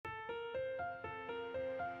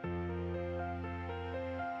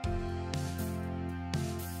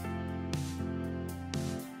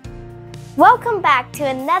Welcome back to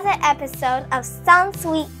another episode of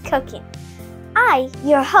SunSweetCooking. I,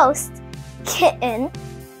 your host, Kitten,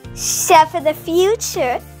 chef of the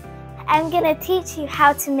future, am gonna teach you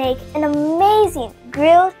how to make an amazing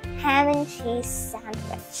grilled ham and cheese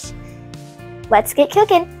sandwich. Let's get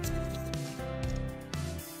cooking.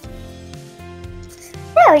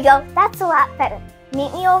 There we go, that's a lot better.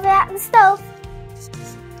 Meet me over at the stove.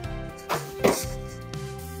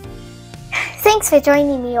 Thanks for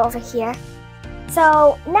joining me over here.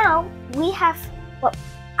 So now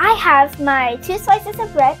I have my 2 slices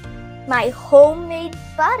of bread, my homemade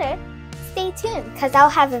butter. Stay tuned because I'll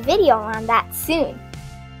have a video on that soon.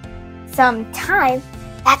 Some thyme,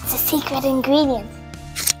 that's a secret ingredient.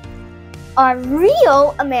 Our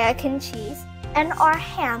real American cheese and our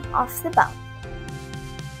ham off the bone.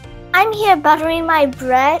 I'm here buttering my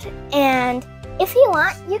bread, and if you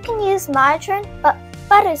want, you can use margarine, but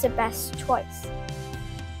butter's the best choice.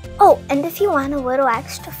 Oh, and if you want a little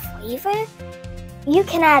extra flavor, you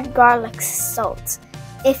can add garlic salt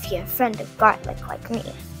if you're a friend of garlic like me.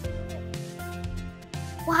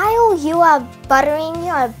 While you are buttering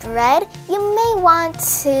your bread, you may want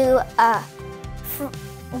to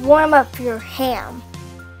warm up your ham,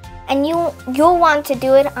 and you'll want to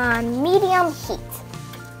do it on medium heat.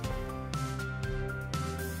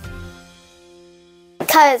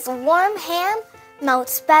 Because warm ham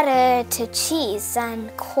melts better to cheese than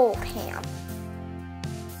cold ham.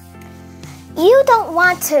 You don't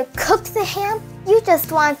want to cook the ham, you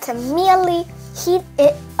just want to merely heat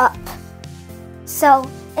it up. So,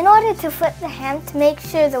 in order to flip the ham to make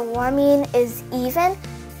sure the warming is even,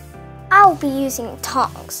 I'll be using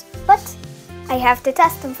tongs, but I have to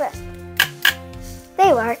test them first.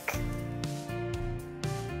 They work.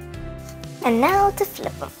 And now to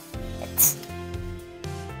flip them.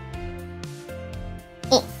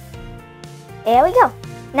 There we go.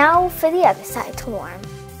 Now for the other side to warm.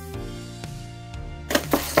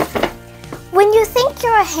 When you think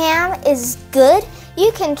your ham is good,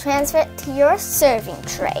 you can transfer it to your serving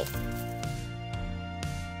tray.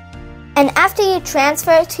 And after you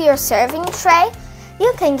transfer it to your serving tray,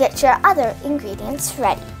 you can get your other ingredients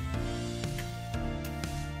ready.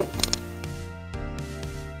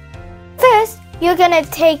 First, you're gonna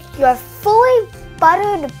take your fully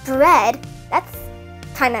buttered bread, that's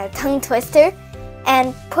kind of a tongue twister,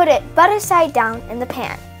 and put it butter side down in the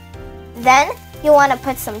pan. Then you want to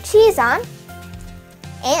put some cheese on,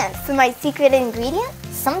 and for my secret ingredient,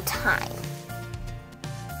 some thyme.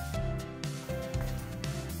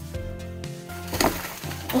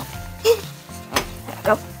 There we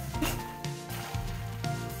go.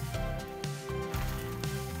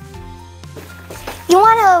 You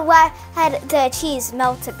want to let the cheese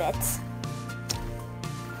melt a bit.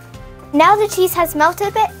 Now the cheese has melted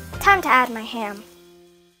a bit, time to add my ham.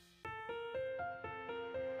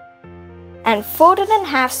 And fold it in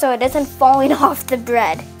half so it isn't falling off the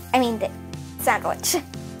bread. I mean the sandwich.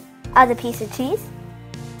 Other piece of cheese.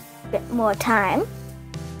 Bit more thyme.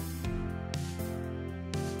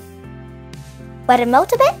 Let it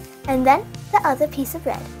melt a bit, and then the other piece of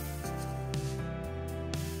bread.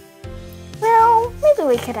 Well, maybe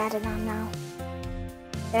we could add it on now.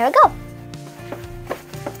 There we go.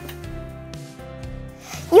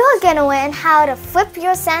 You're gonna learn how to flip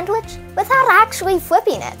your sandwich without actually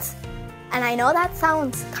flipping it. And I know that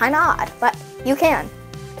sounds kinda odd, but you can.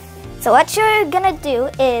 So what you're gonna do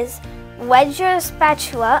is wedge your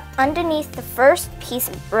spatula underneath the first piece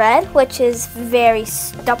of bread, which is very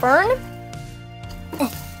stubborn.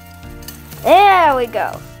 There we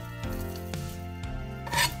go.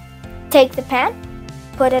 Take the pan,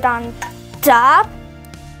 put it on top,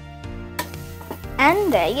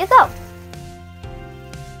 and there you go.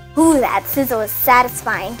 Ooh, that sizzle is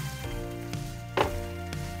satisfying.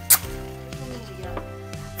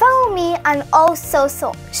 Follow me on all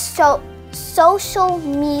social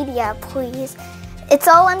media, please. It's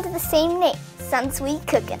all under the same name,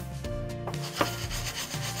 SunSweetCooking.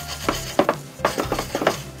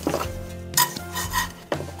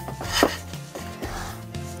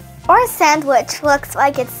 Our sandwich looks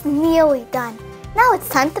like it's nearly done. Now it's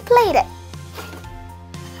time to plate it.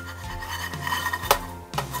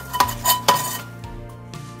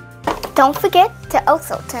 Don't forget to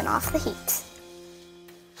also turn off the heat.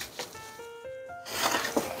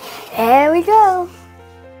 There we go.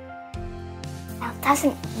 Now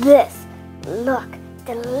doesn't this look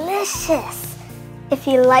delicious? If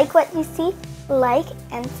you like what you see, like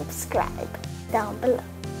and subscribe down below.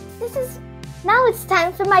 Now it's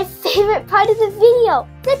time for my favorite part of the video,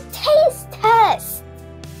 the taste test.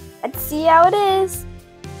 Let's see how it is.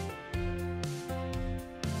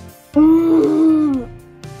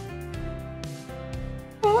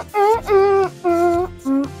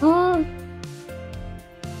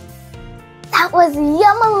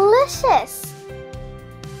 Yum-malicious!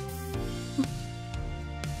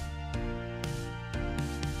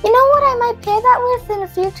 You know what I might pair that with in a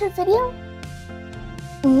future video?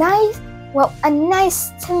 A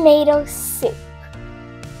nice tomato soup.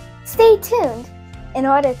 Stay tuned in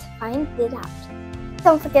order to find it out.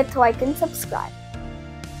 Don't forget to like and subscribe.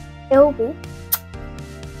 It will be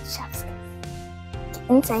Chef's Kiss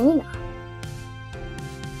and signing off.